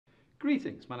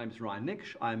Greetings, my name is Ryan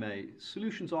Niksch. I'm a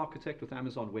solutions architect with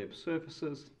Amazon Web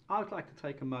Services. I would like to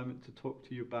take a moment to talk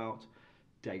to you about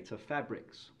data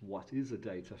fabrics. What is a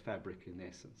data fabric in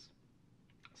essence?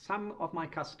 Some of my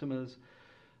customers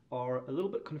are a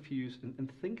little bit confused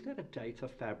and think that a data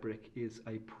fabric is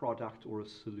a product or a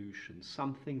solution,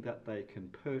 something that they can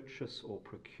purchase or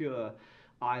procure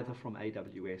either from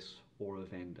AWS or a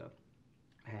vendor.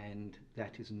 And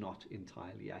that is not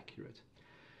entirely accurate.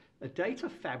 A data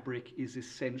fabric is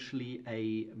essentially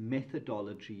a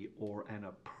methodology or an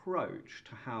approach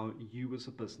to how you as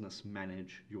a business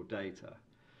manage your data.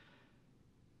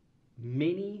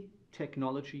 Many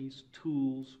technologies,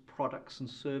 tools, products and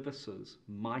services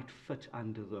might fit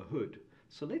under the hood.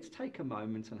 So let's take a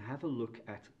moment and have a look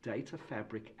at data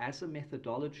fabric as a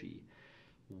methodology,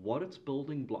 what its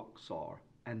building blocks are,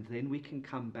 and then we can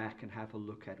come back and have a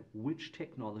look at which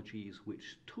technologies,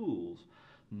 which tools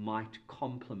might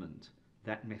complement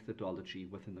that methodology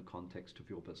within the context of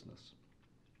your business.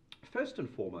 First and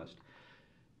foremost,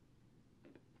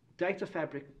 data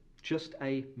fabric, just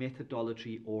a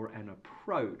methodology or an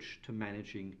approach to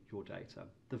managing your data.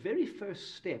 The very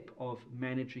first step of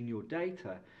managing your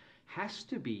data has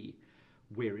to be,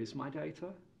 where is my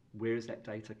data? Where is that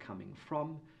data coming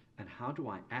from? And how do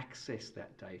I access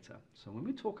that data? So when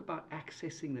we talk about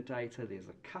accessing the data, there's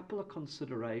a couple of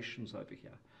considerations over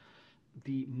here.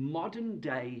 The modern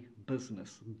day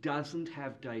business doesn't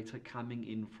have data coming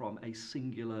in from a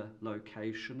singular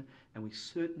location, and we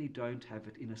certainly don't have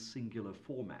it in a singular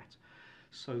format.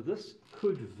 So this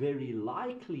could very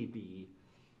likely be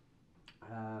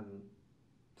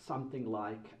something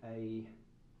like a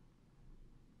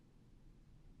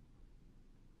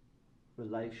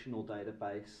relational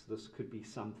database. This could be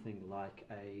something like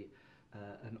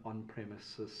an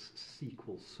on-premises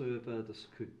SQL server. This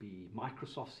could be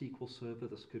Microsoft SQL Server.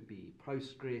 This could be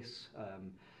Postgres.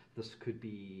 This could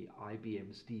be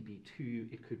IBM's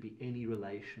DB2. It could be any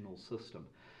relational system.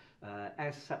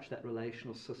 As such, that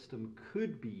relational system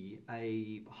could be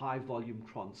a high-volume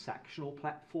transactional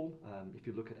platform. If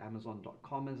you look at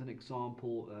Amazon.com as an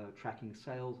example, tracking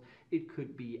sales, it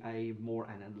could be a more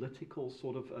analytical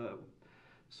sort of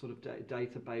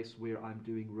database where I'm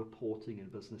doing reporting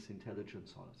and business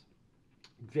intelligence on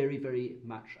it. Very, very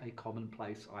much a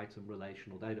commonplace item,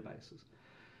 relational databases.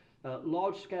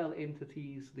 Large-scale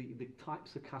entities, the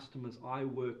types of customers I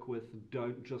work with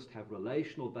don't just have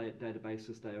relational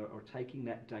databases. They are taking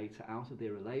that data out of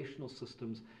their relational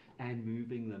systems and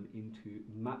moving them into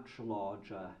much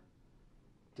larger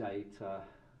data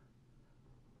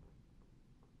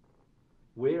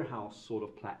warehouse sort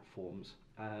of platforms,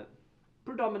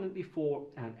 predominantly for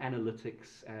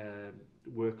analytics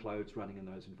workloads running in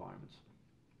those environments.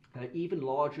 Even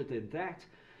larger than that,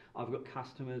 I've got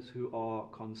customers who are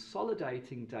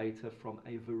consolidating data from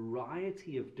a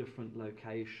variety of different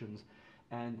locations,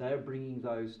 and they're bringing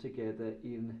those together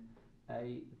in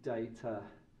a data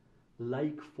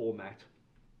lake format.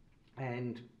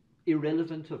 And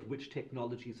irrelevant of which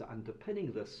technologies are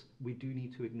underpinning this, we do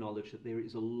need to acknowledge that there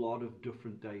is a lot of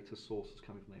different data sources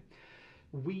coming from there.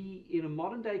 We, in a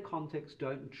modern day context,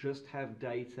 don't just have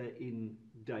data in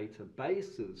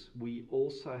databases. We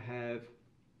also have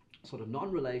sort of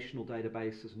non-relational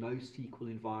databases, NoSQL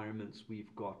environments.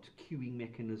 We've got queuing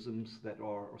mechanisms that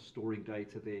are storing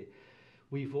data there.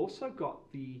 We've also got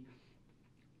the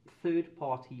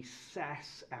third-party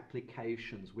SaaS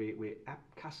applications where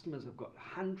customers have got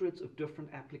hundreds of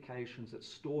different applications that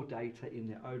store data in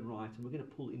their own right, and we're going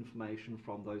to pull information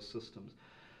from those systems.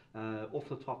 Off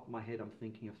the top of my head, I'm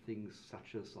thinking of things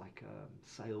such as like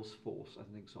Salesforce as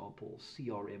an example,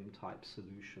 CRM type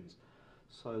solutions.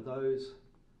 So those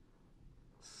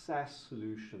SaaS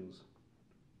solutions,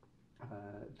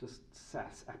 just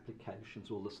SaaS applications,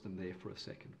 we'll list them there for a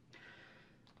second.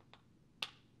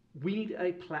 We need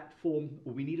a platform,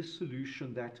 or we need a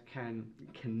solution that can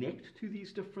connect to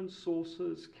these different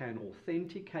sources, can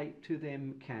authenticate to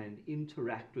them, can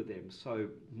interact with them. So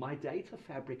my data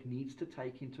fabric needs to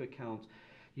take into account,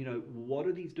 you know, what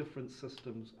are these different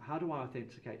systems? How do I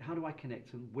authenticate? How do I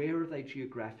connect them? Where are they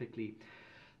geographically?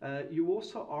 You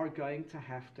also are going to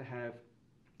have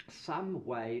some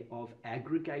way of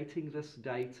aggregating this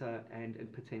data and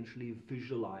potentially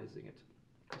visualizing it.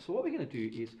 So what we're going to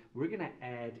do is we're going to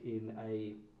add in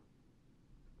a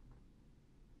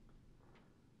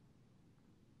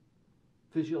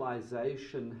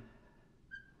visualization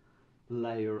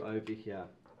layer over here.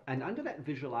 And under that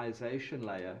visualization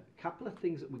layer, a couple of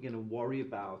things that we're going to worry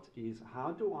about is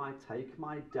how do I take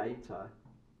my data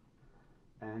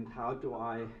and how do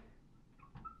I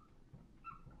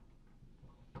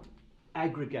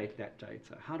aggregate that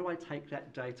data? How do I take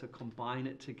that data, combine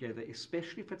it together,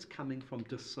 especially if it's coming from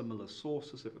dissimilar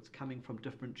sources, if it's coming from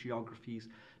different geographies?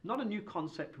 Not a new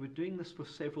concept. We're doing this for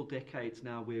several decades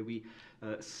now, where we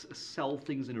sell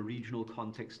things in a regional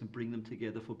context and bring them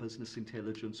together for business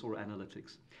intelligence or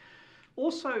analytics.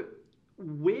 Also,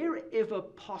 wherever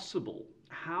possible,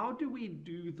 how do we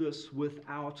do this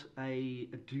without a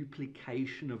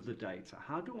duplication of the data?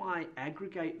 How do I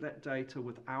aggregate that data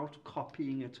without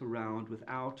copying it around,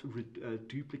 without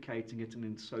duplicating it, and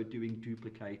in so doing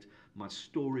duplicate my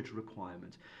storage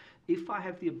requirement? If I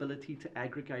have the ability to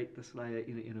aggregate this layer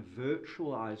in a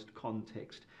virtualized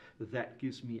context, that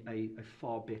gives me a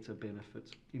far better benefit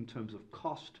in terms of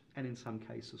cost and in some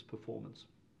cases performance.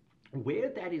 Where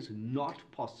that is not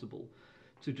possible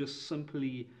to just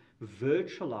simply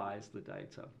virtualize the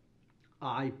data,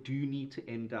 I do need to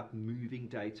end up moving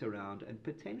data around and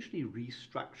potentially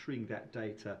restructuring that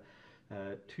data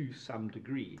to some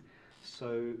degree.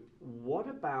 So what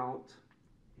about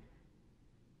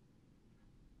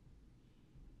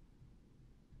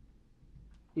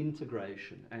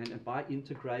integration? And by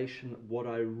integration, what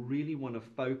I really want to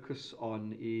focus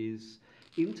on is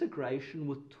integration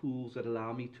with tools that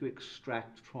allow me to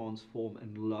extract, transform,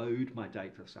 and load my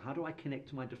data. So how do I connect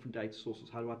to my different data sources?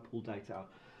 How do I pull data out?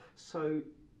 So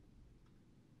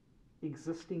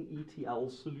existing ETL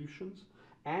solutions,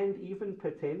 and even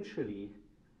potentially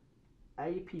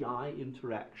API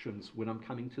interactions when I'm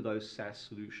coming to those SaaS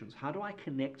solutions. How do I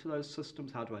connect to those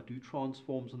systems? How do I do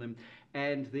transforms on them?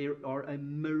 And there are a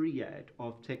myriad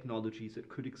of technologies that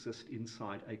could exist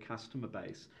inside a customer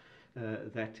base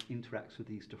that interacts with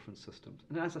these different systems.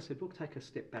 And as I said, we'll take a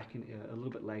step back in a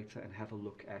little bit later and have a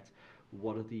look at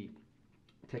what are the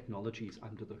technologies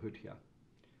under the hood here.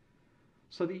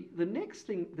 So the next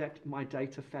thing that my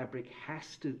data fabric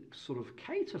has to sort of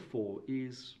cater for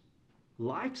is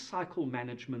life cycle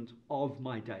management of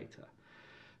my data.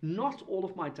 Not all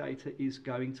of my data is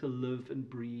going to live and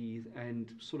breathe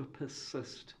and sort of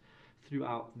persist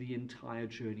throughout the entire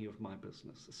journey of my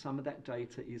business. Some of that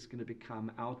data is going to become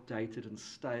outdated and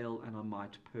stale, and I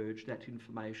might purge that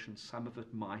information. Some of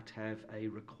it might have a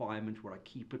requirement where I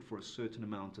keep it for a certain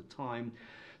amount of time.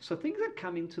 So things that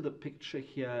come into the picture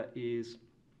here is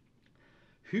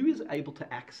who is able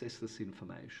to access this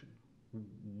information?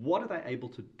 What are they able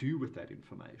to do with that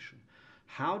information?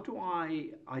 How do I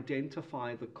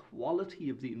identify the quality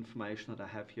of the information that I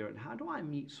have here, and how do I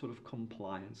meet sort of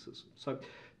compliances? So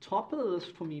top of the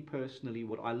list for me personally,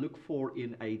 what I look for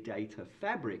in a data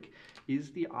fabric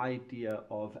is the idea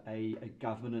of a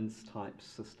governance type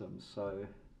system. So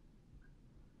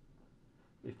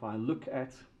if I look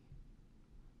at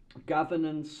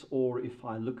governance, or if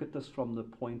I look at this from the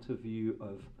point of view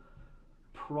of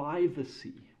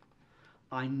privacy,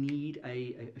 I need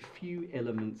a few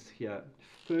elements here.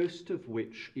 First of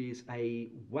which is a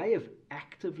way of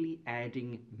actively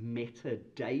adding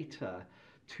metadata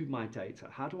to my data.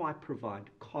 How do I provide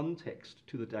context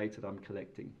to the data that I'm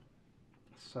collecting?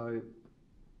 So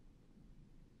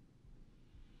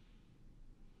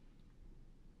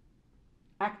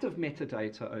active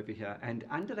metadata over here, and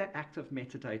under that active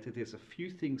metadata there's a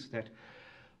few things that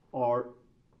are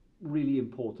really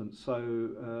important.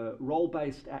 So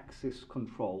role-based access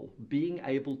control, being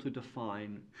able to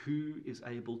define who is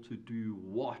able to do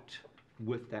what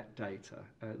with that data.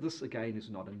 This again is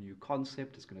not a new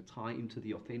concept. It's going to tie into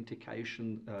the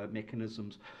authentication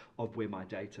mechanisms of where my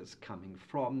data is coming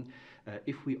from.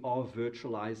 If we are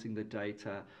virtualizing the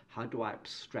data, how do I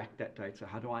abstract that data?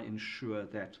 How do I ensure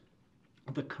that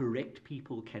the correct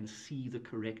people can see the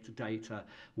correct data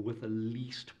with a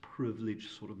least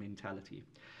privilege sort of mentality?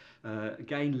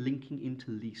 Again, linking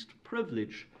into least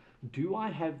privilege, do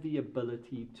I have the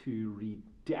ability to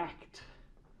redact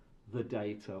the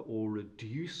data or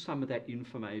reduce some of that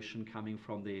information coming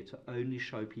from there to only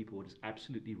show people what is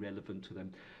absolutely relevant to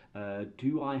them?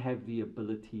 Do I have the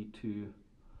ability to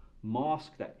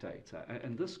mask that data?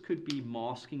 And this could be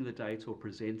masking the data or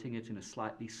presenting it in a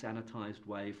slightly sanitized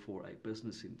way for a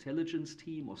business intelligence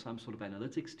team or some sort of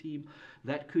analytics team.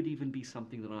 That could even be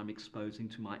something that I'm exposing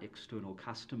to my external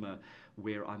customer,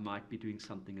 where I might be doing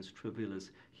something as trivial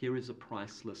as, here is a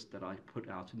price list that I put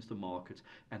out into the market,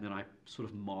 and then I sort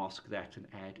of mask that and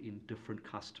add in different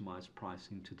customized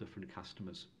pricing to different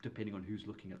customers depending on who's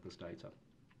looking at this data.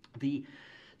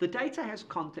 The data has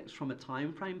context from a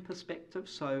time frame perspective,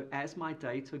 so as my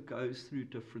data goes through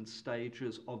different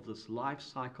stages of this life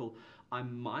cycle, I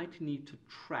might need to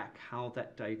track how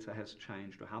that data has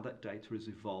changed or how that data has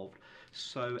evolved.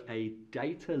 So a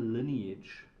data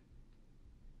lineage,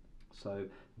 so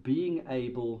being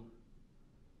able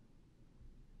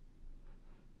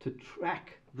to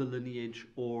track the lineage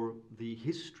or the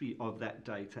history of that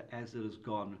data as it has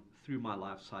gone through my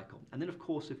life cycle. And then, of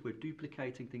course, if we're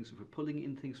duplicating things, if we're pulling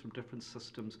in things from different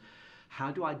systems,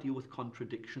 how do I deal with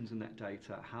contradictions in that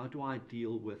data? How do I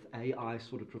deal with AI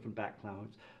sort of driven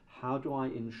backlogs? How do I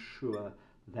ensure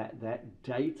that that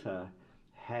data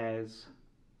has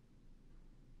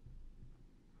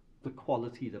the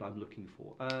quality that I'm looking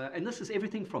for? And this is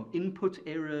everything from input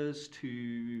errors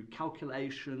to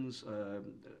calculations,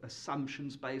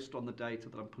 assumptions based on the data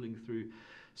that I'm pulling through.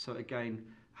 So again,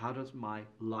 how does my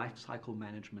lifecycle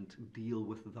management deal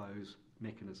with those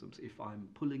mechanisms? If I'm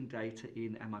pulling data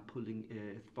in, am I pulling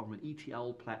from an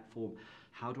ETL platform?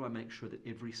 How do I make sure that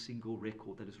every single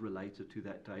record that is related to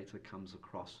that data comes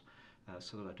across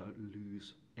so that I don't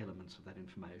lose elements of that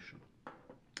information?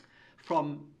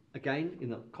 From, again, in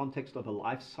the context of a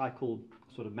life cycle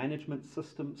sort of management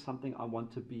system, something I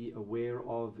want to be aware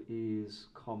of is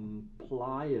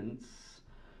compliance.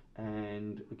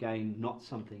 And again, not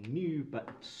something new, but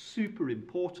super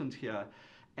important here.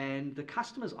 And the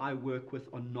customers I work with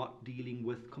are not dealing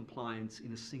with compliance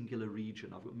in a singular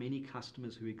region. I've got many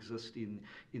customers who exist in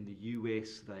the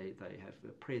US. They have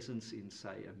a presence in,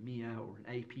 say, EMEA or an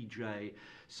APJ.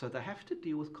 So they have to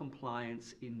deal with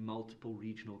compliance in multiple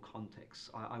regional contexts.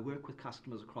 I work with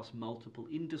customers across multiple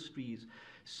industries.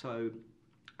 So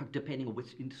depending on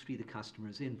which industry the customer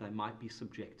is in, they might be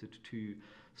subjected to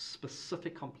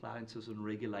specific compliances and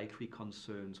regulatory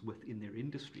concerns within their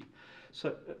industry.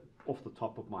 So off the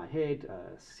top of my head,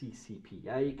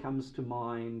 CCPA comes to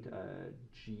mind,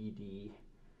 GDPR,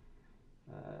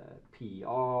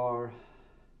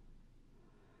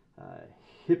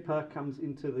 HIPAA comes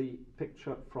into the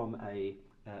picture from a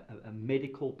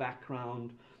medical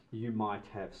background. You might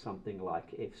have something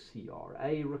like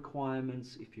FCRA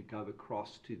requirements. If you go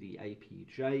across to the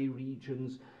APJ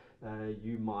regions,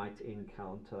 you might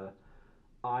encounter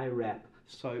IRAP.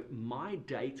 So my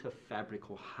data fabric,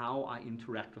 or how I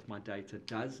interact with my data,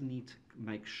 does need to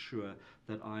make sure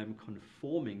that I'm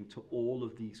conforming to all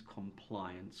of these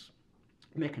compliance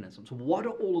mechanisms. What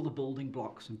are all of the building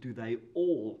blocks, and do they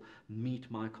all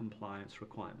meet my compliance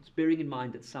requirements? Bearing in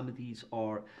mind that some of these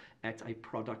are at a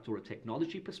product or a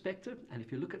technology perspective, and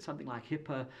if you look at something like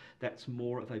HIPAA, that's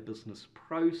more of a business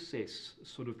process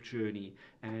sort of journey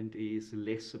and is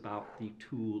less about the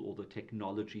tool or the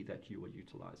technology that you are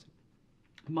utilizing.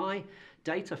 My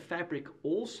data fabric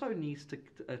also needs to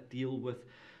deal with,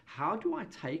 how do I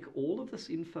take all of this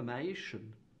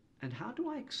information and how do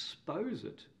I expose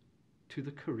it to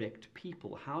the correct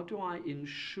people? How do I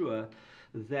ensure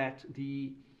that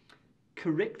the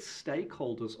correct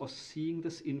stakeholders are seeing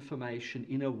this information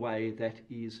in a way that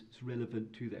is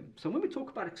relevant to them? So when we talk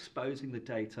about exposing the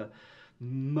data,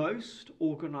 most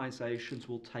organizations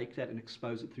will take that and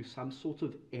expose it through some sort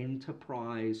of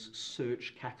enterprise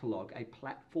search catalog, a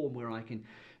platform where I can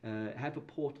have a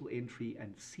portal entry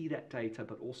and see that data,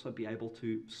 but also be able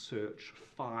to search,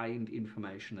 find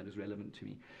information that is relevant to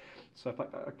me. So if I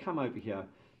come over here,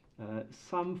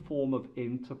 some form of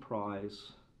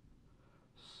enterprise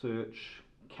search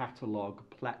catalog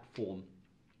platform,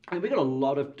 and we've got a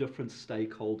lot of different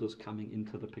stakeholders coming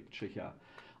into the picture here.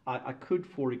 I could,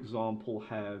 for example,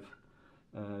 have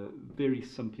very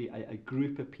simply a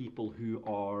group of people who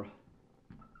are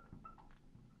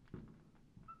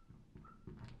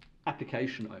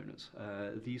application owners.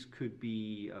 These could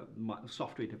be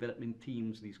software development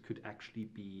teams. These could actually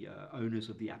be owners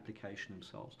of the application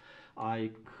themselves.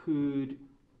 I could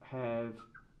have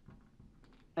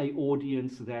an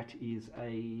audience that is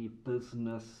a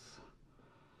business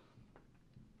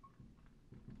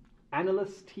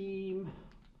analyst team,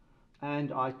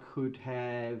 and I could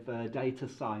have data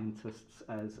scientists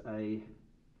as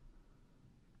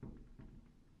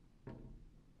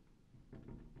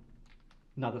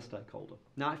another stakeholder.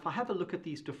 Now, if I have a look at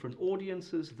these different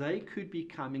audiences, they could be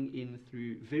coming in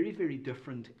through very, very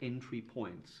different entry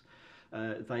points.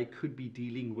 They could be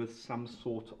dealing with some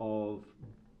sort of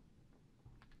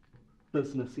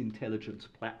business intelligence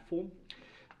platform.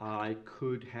 I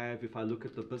could have, if I look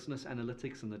at the business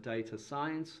analytics and the data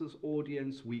sciences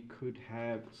audience, we could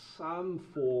have some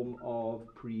form of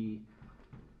predictive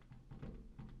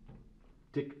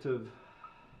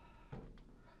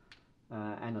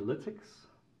analytics.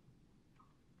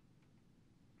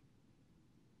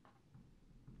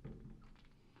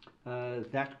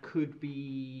 That could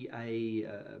be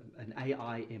an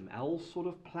AI/ML sort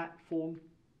of platform,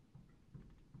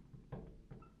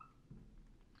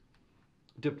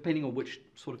 depending on which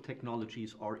sort of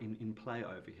technologies are in play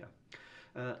over here.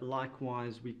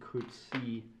 Likewise, we could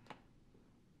see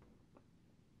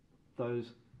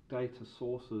those data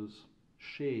sources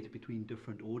shared between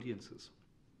different audiences.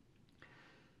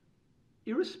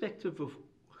 Irrespective of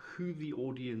who the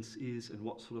audience is and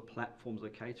what sort of platforms they're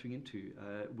catering into,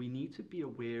 we need to be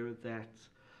aware that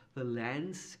the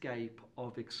landscape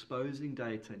of exposing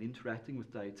data and interacting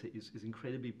with data is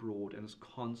incredibly broad and is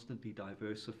constantly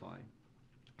diversifying.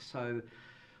 So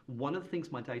one of the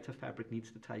things my data fabric needs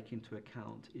to take into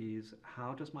account is,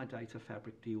 how does my data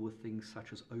fabric deal with things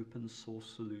such as open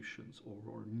source solutions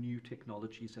or new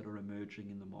technologies that are emerging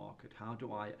in the market? How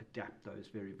do I adapt those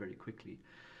very, very quickly?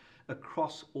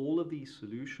 Across all of these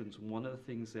solutions, one of the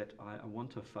things that I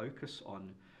want to focus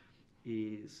on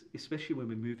is, especially when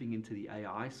we're moving into the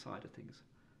AI side of things,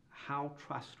 how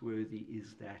trustworthy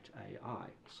is that AI?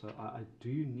 So I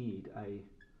do need a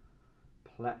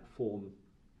platform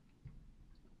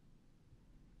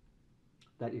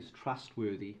that is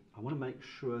trustworthy. I want to make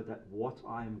sure that what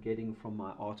I am getting from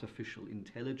my artificial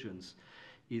intelligence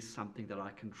is something that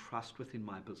I can trust within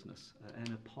my business. And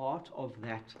a part of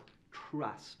that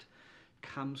trust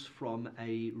comes from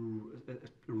a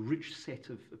rich set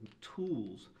of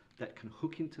tools that can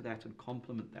hook into that and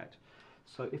complement that.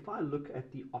 So if I look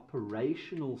at the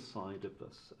operational side of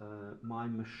this, my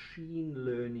machine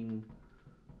learning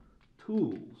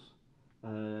tools,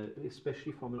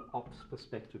 especially from an ops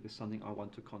perspective, is something I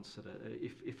want to consider.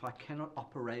 If I cannot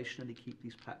operationally keep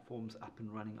these platforms up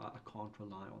and running, I can't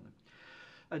rely on them.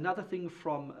 Another thing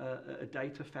from a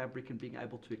data fabric and being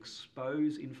able to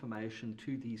expose information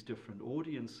to these different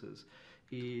audiences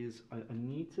is I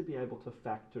need to be able to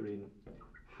factor in,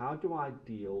 how do I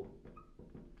deal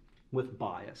with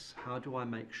bias? How do I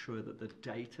make sure that the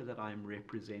data that I'm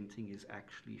representing is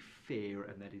actually fair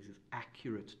and that it is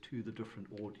accurate to the different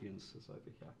audiences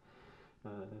over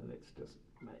here? Let's just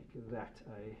make that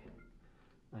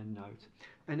a note.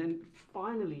 And then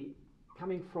finally,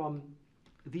 coming from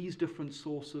these different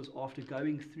sources, after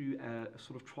going through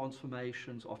sort of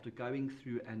transformations, after going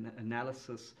through an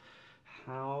analysis,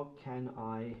 how can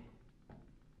I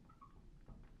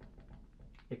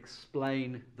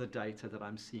explain the data that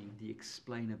I'm seeing, the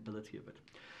explainability of it?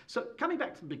 So coming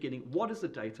back to the beginning, what is a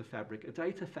data fabric? A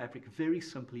data fabric, very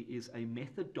simply, is a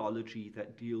methodology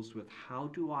that deals with, how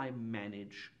do I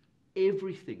manage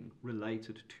everything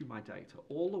related to my data,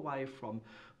 all the way from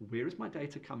where is my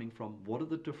data coming from, what are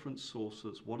the different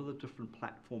sources, what are the different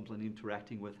platforms I'm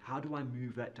interacting with, how do I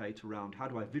move that data around, how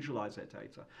do I visualize that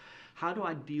data, how do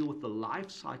I deal with the life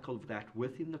cycle of that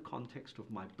within the context of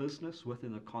my business,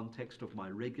 within the context of my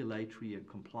regulatory and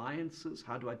compliances,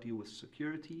 how do I deal with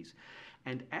securities,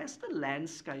 and as the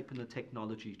landscape and the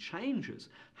technology changes,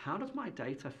 how does my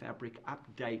data fabric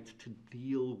update to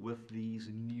deal with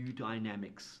these new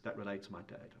dynamics that relate to my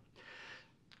data?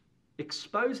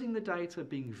 Exposing the data,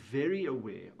 being very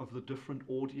aware of the different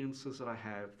audiences that I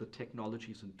have, the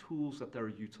technologies and tools that they're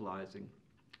utilizing,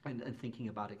 and thinking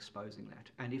about exposing that.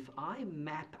 And if I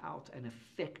map out an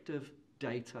effective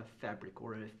data fabric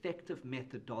or an effective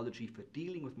methodology for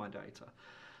dealing with my data,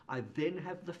 I then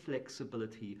have the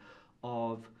flexibility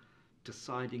of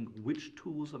deciding which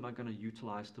tools am I going to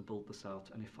utilize to build this out.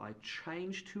 And if I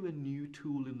change to a new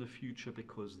tool in the future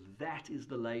because that is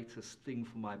the latest thing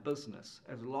for my business,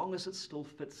 as long as it still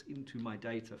fits into my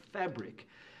data fabric,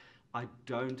 I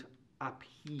don't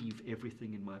upheave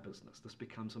everything in my business. This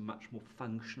becomes a much more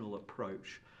functional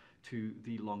approach to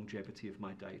the longevity of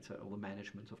my data or the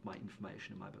management of my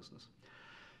information in my business.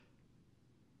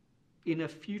 In a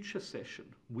future session,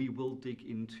 we will dig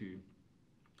into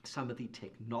some of the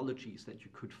technologies that you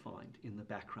could find in the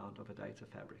background of a data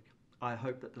fabric. I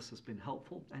hope that this has been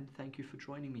helpful, and thank you for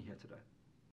joining me here today.